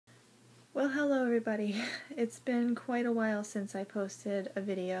Well, hello everybody. It's been quite a while since I posted a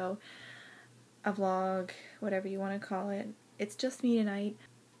video, a vlog, whatever you want to call it. It's just me tonight.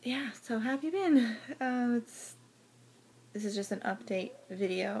 Yeah, so how have you been? This is just an update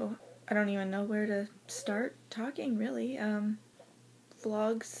video. I don't even know where to start talking, really.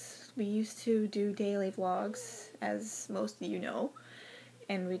 Vlogs, we used to do daily vlogs, as most of you know,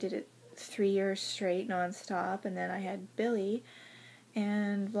 and we did it 3 years straight, non-stop, and then I had Billy,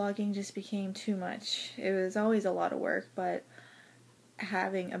 and vlogging just became too much. It was always a lot of work, but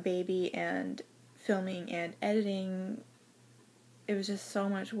having a baby and filming and editing, it was just so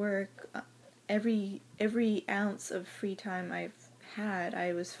much work. Every ounce of free time I've had,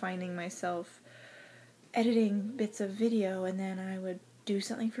 I was finding myself editing bits of video, and then I would do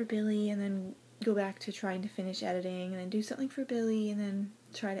something for Billy, and then go back to trying to finish editing, and then do something for Billy, and then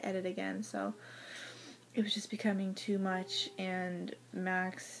try to edit again. So it was just becoming too much, and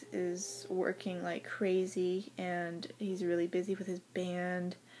Max is working like crazy, and he's really busy with his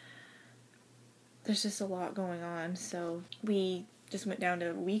band. There's just a lot going on, so we just went down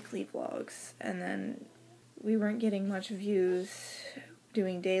to weekly vlogs, and then we weren't getting much views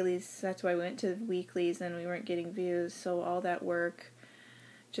doing dailies. That's why we went to weeklies, and we weren't getting views, so all that work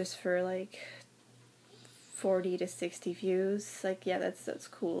just for like 40 to 60 views, like, yeah, that's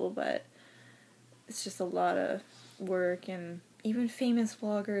cool, but it's just a lot of work. And even famous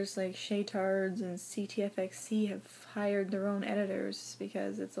vloggers like Shaytards and CTFXC have hired their own editors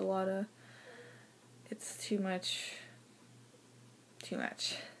because it's too much.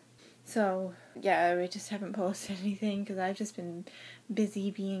 So yeah, we just haven't posted anything because I've just been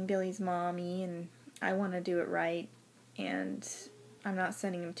busy being Billy's mommy, and I want to do it right, and I'm not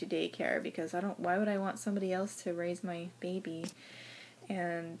sending him to daycare because why would I want somebody else to raise my baby?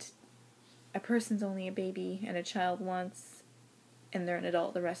 And a person's only a baby and a child once, and they're an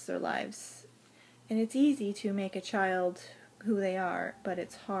adult the rest of their lives. And it's easy to make a child who they are, but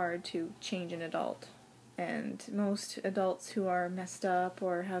it's hard to change an adult. And most adults who are messed up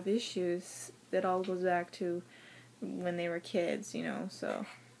or have issues, it all goes back to when they were kids, you know. So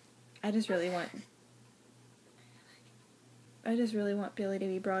I just really want Billy to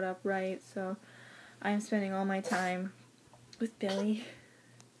be brought up right. So I'm spending all my time with Billy,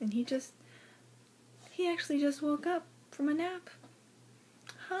 and he actually just woke up from a nap.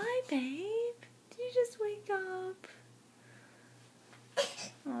 Hi, babe. Did you just wake up?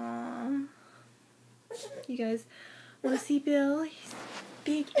 Aww. You guys want to see Bill? He's a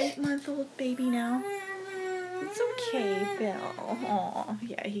big 8-month-old baby now. It's okay, Bill. Aww.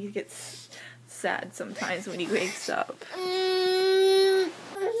 Yeah, he gets sad sometimes when he wakes up. It's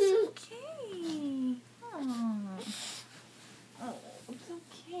okay. Aww. Oh, it's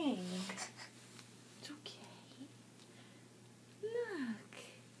okay. It's okay. Look.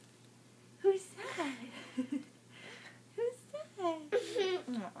 Who's that? Who's that?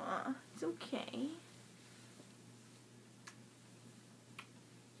 Aww, it's okay.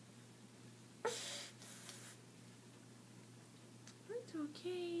 It's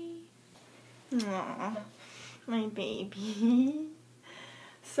okay. Aww, my baby.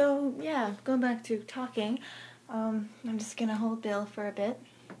 So, yeah, going back to talking, I'm just gonna hold Bill for a bit.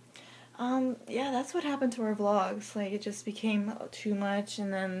 Yeah, that's what happened to our vlogs. Like, it just became too much,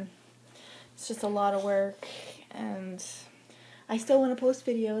 and then it's just a lot of work, and I still want to post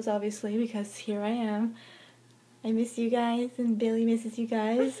videos, obviously, because here I am. I miss you guys, and Billy misses you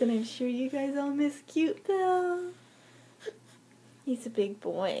guys, and I'm sure you guys all miss cute Bill. He's a big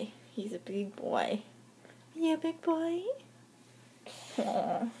boy. He's a big boy. Are you a big boy?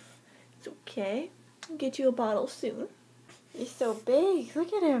 Aww. It's okay. I'll get you a bottle soon. He's so big.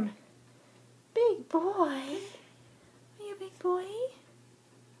 Look at him. Big boy. Are you a big boy?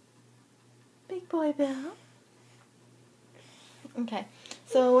 Big boy, Bill. Okay,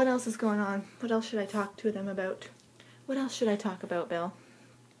 so what else is going on? What else should I talk to them about? What else should I talk about, Bill?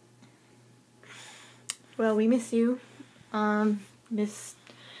 Well, we miss you. Miss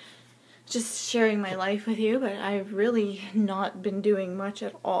just sharing my life with you, but I've really not been doing much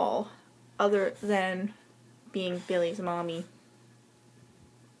at all other than being Billy's mommy.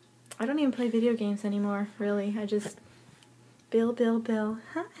 I don't even play video games anymore, really. I just... Bill.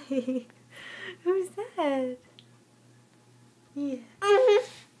 Hi. Who's that? Yeah.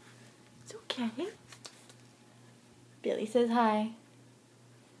 It's okay. Billy says hi.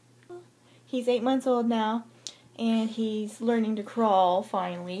 He's 8 months old now, and he's learning to crawl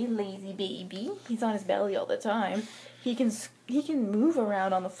finally. Lazy baby. He's on his belly all the time. He can move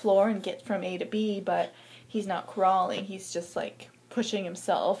around on the floor and get from A to B, but he's not crawling. He's just like pushing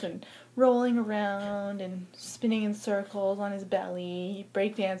himself and rolling around and spinning in circles on his belly,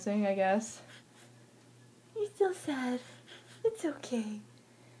 breakdancing, I guess. He's still sad. It's okay.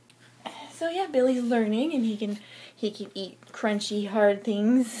 So yeah, Billy's learning, and he can eat crunchy, hard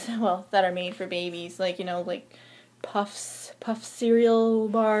things, well, that are made for babies, like, you know, like puff cereal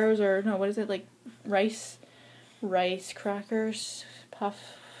bars, or no, what is it, like rice crackers,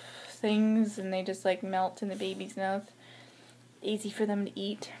 puff things, and they just like melt in the baby's mouth. Easy for them to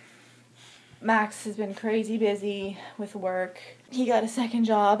eat. Max has been crazy busy with work. He got a second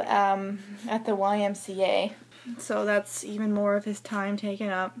job at the YMCA, so that's even more of his time taken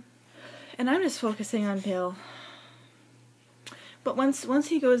up. And I'm just focusing on Bill. But once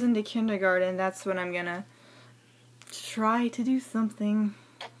he goes into kindergarten, that's when I'm gonna try to do something.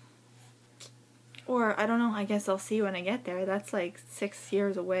 Or, I don't know, I guess I'll see when I get there. That's like 6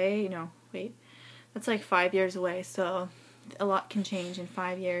 years away. No, wait. That's like 5 years away, so a lot can change in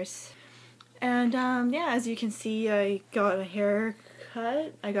 5 years. And, yeah, as you can see, I got a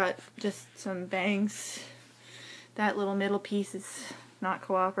haircut. I got just some bangs. That little middle piece is not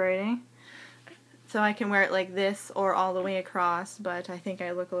cooperating. So I can wear it like this or all the way across, but I think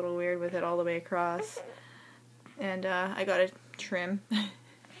I look a little weird with it all the way across. And I got a trim.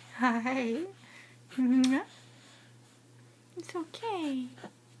 Hi. It's okay.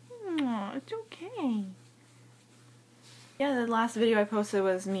 Aw, it's okay. Yeah, the last video I posted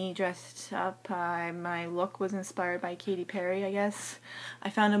was me dressed up. My look was inspired by Katy Perry, I guess. I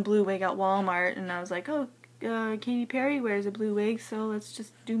found a blue wig at Walmart, and I was like, oh, Katy Perry wears a blue wig, so let's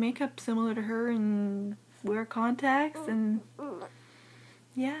just do makeup similar to her and wear contacts, and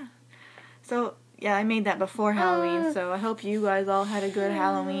yeah. So, yeah, I made that before Halloween, so I hope you guys all had a good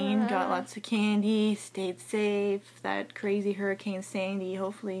Halloween, got lots of candy, stayed safe. That crazy Hurricane Sandy,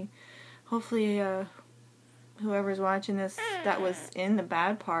 hopefully, whoever's watching this that was in the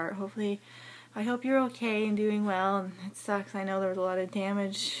bad part, I hope you're okay and doing well. And it sucks, I know there was a lot of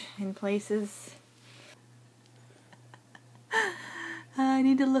damage in places. I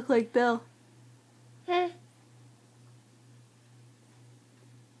need to look like Bill. What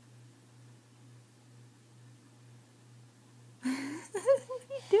are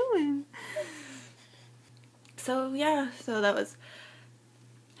you doing? So yeah, so that was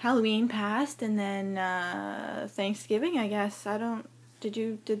Halloween passed, and then Thanksgiving, I guess.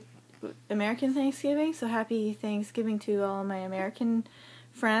 Did American Thanksgiving? So happy Thanksgiving to all my American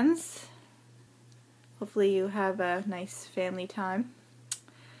friends. Hopefully you have a nice family time.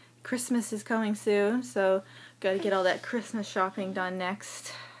 Christmas is coming soon, so gotta get all that Christmas shopping done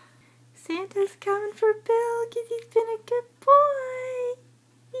next. Santa's coming for Bill because he's been a good boy.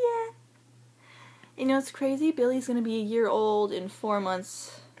 Yeah. You know, it's crazy. Billy's gonna be a year old in 4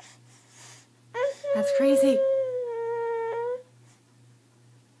 months. That's crazy.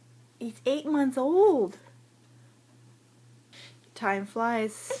 He's 8 months old. Time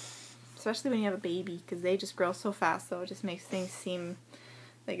flies, especially when you have a baby, because they just grow so fast, so it just makes things seem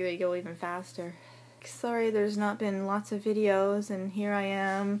like they go even faster. Sorry there's not been lots of videos, and here I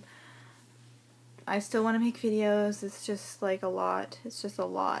am. I still want to make videos. It's just like a lot. It's just a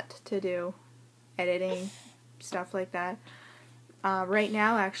lot to do. Editing, stuff like that. Right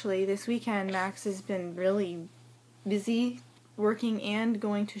now, actually, this weekend, Max has been really busy working and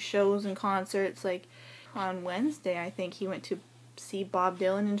going to shows and concerts. Like on Wednesday, I think he went to see Bob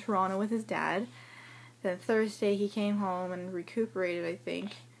Dylan in Toronto with his dad. Then Thursday he came home and recuperated, I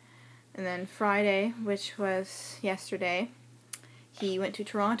think. And then Friday, which was yesterday, he went to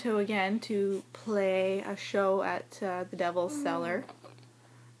Toronto again to play a show at the Devil's Cellar.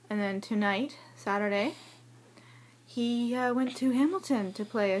 And then tonight, Saturday, he went to Hamilton to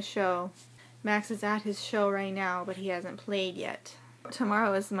play a show. Max is at his show right now, but he hasn't played yet.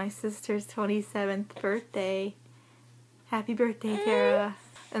 Tomorrow is my sister's 27th birthday. Happy birthday, Tara.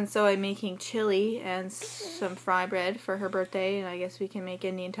 And so I'm making chili and some fry bread for her birthday, and I guess we can make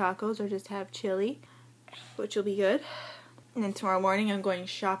Indian tacos or just have chili, which will be good. And then tomorrow morning I'm going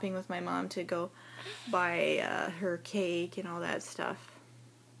shopping with my mom to go buy her cake and all that stuff.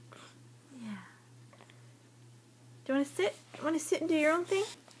 Yeah. Do you want to sit? Want to sit and do your own thing?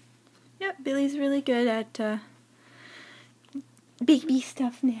 Yep, Billy's really good at baby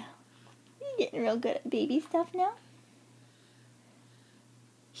stuff now. He's getting real good at baby stuff now.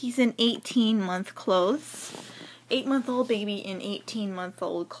 He's in 18-month clothes. 8-month-old baby in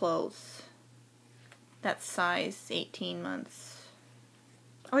 18-month-old clothes. That's size 18 months.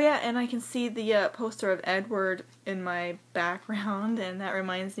 Oh yeah, and I can see the poster of Edward in my background, and that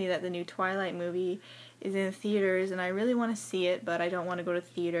reminds me that the new Twilight movie is in theaters, and I really want to see it, but I don't want to go to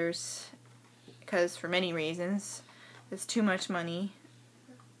theaters because for many reasons. It's too much money.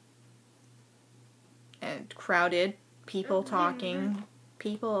 And crowded. People talking.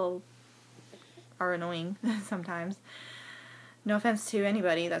 People are annoying sometimes. No offense to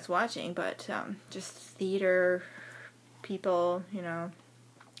anybody that's watching, but just theater people, you know,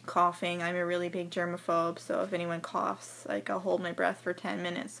 coughing. I'm a really big germaphobe, so if anyone coughs, like, I'll hold my breath for 10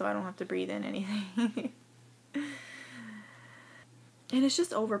 minutes so I don't have to breathe in anything. And it's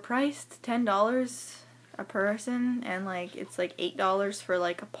just overpriced. $10 a person, and like it's like $8 for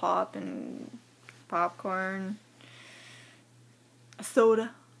like a pop and popcorn, a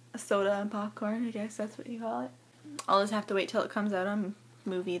soda and popcorn, I guess that's what you call it. I'll just have to wait till it comes out on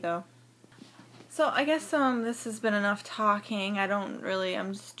movie though. So I guess this has been enough talking.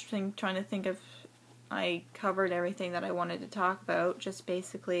 I'm just trying to think if I covered everything that I wanted to talk about, just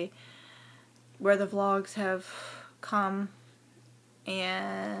basically where the vlogs have come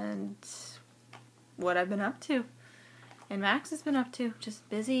and what I've been up to. And Max has been up to. Just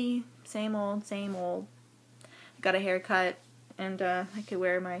busy, same old, same old. Got a haircut, and I could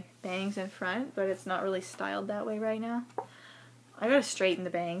wear my bangs in front, but it's not really styled that way right now. I gotta straighten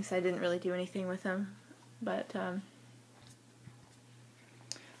the bangs. I didn't really do anything with them, but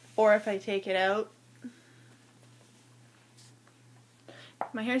or if I take it out.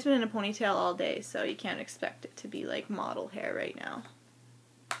 My hair's been in a ponytail all day, so you can't expect it to be like model hair right now.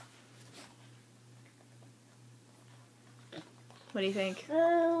 What do you think? I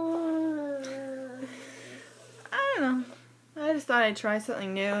don't know. I just thought I'd try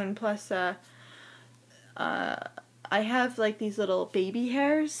something new, and plus, I have like these little baby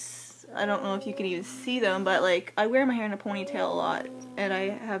hairs. I don't know if you can even see them, but like I wear my hair in a ponytail a lot, and I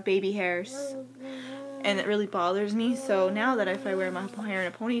have baby hairs, and it really bothers me. So now that if I wear my hair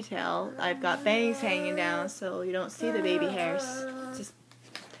in a ponytail, I've got bangs hanging down, so you don't see the baby hairs. Just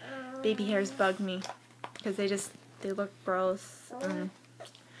baby hairs bug me because they look gross.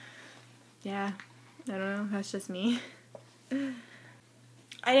 Yeah, I don't know. That's just me.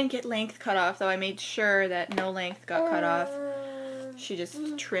 I didn't get length cut off, though. I made sure that no length got cut off. She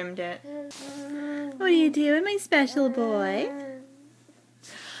just trimmed it. What are you doing, my special boy?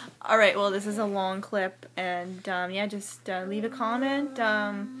 Alright, well, this is a long clip, and yeah, just leave a comment.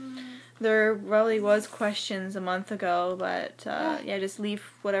 There probably was questions a month ago, but yeah, just leave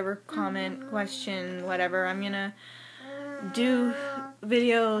whatever comment, question, whatever. I'm gonna do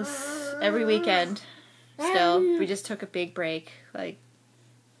videos every weekend still. We just took a big break, like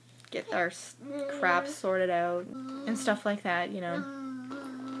get our crap sorted out and stuff like that, you know.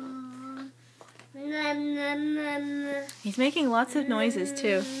 He's making lots of noises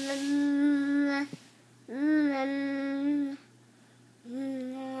too.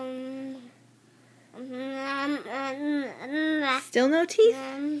 Still no teeth?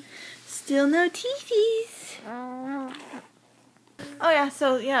 Still no teethies. Oh yeah,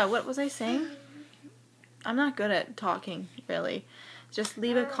 so yeah, what was I saying? I'm not good at talking, really. Just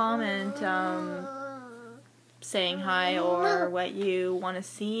leave a comment saying hi or what you want to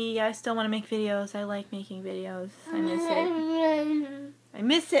see. I still want to make videos. I like making videos. I miss it. I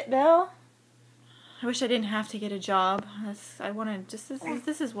miss it, Bill. I wish I didn't have to get a job. This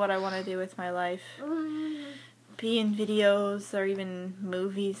is what I want to do with my life. Be in videos or even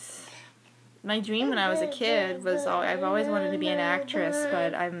movies. My dream when I was a kid was I've always wanted to be an actress,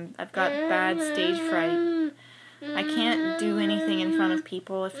 but I've got bad stage fright. I can't do anything in front of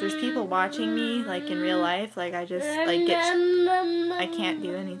people. If there's people watching me, like in real life, like I just like I can't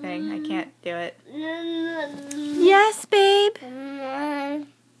do anything. I can't do it. Yes, babe.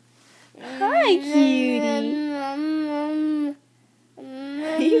 Hi, cutie.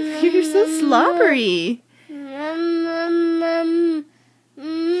 You're so slobbery.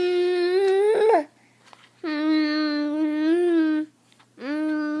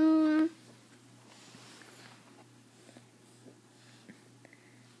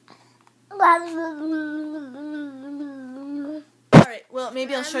 Alright, well,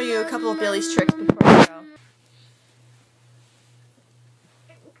 maybe I'll show you a couple of Billy's tricks before we go.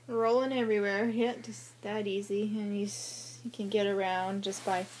 Rolling everywhere, yeah, just that easy, and he can get around just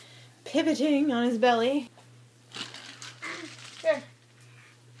by pivoting on his belly. Here,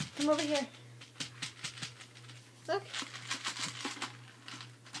 come over here. Look.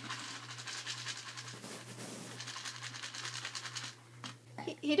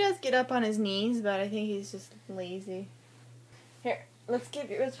 He does get up on his knees, but I think he's just lazy. Here, let's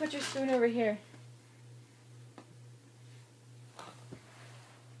put your spoon over here.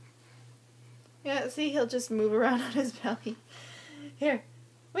 Yeah, see, he'll just move around on his belly. Here,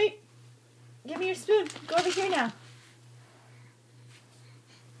 wait. Give me your spoon. Go over here now.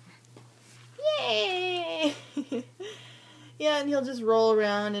 Yay! Yeah, and he'll just roll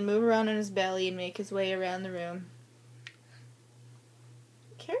around and move around on his belly and make his way around the room.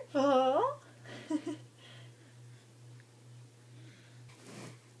 Careful!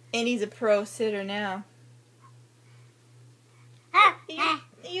 And he's a pro sitter now. Are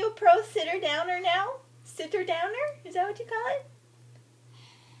you a pro sitter downer now? Sitter downer? Is that what you call it?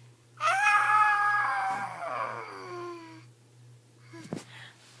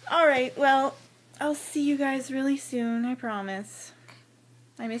 Alright, well, I'll see you guys really soon, I promise.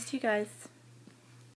 I missed you guys.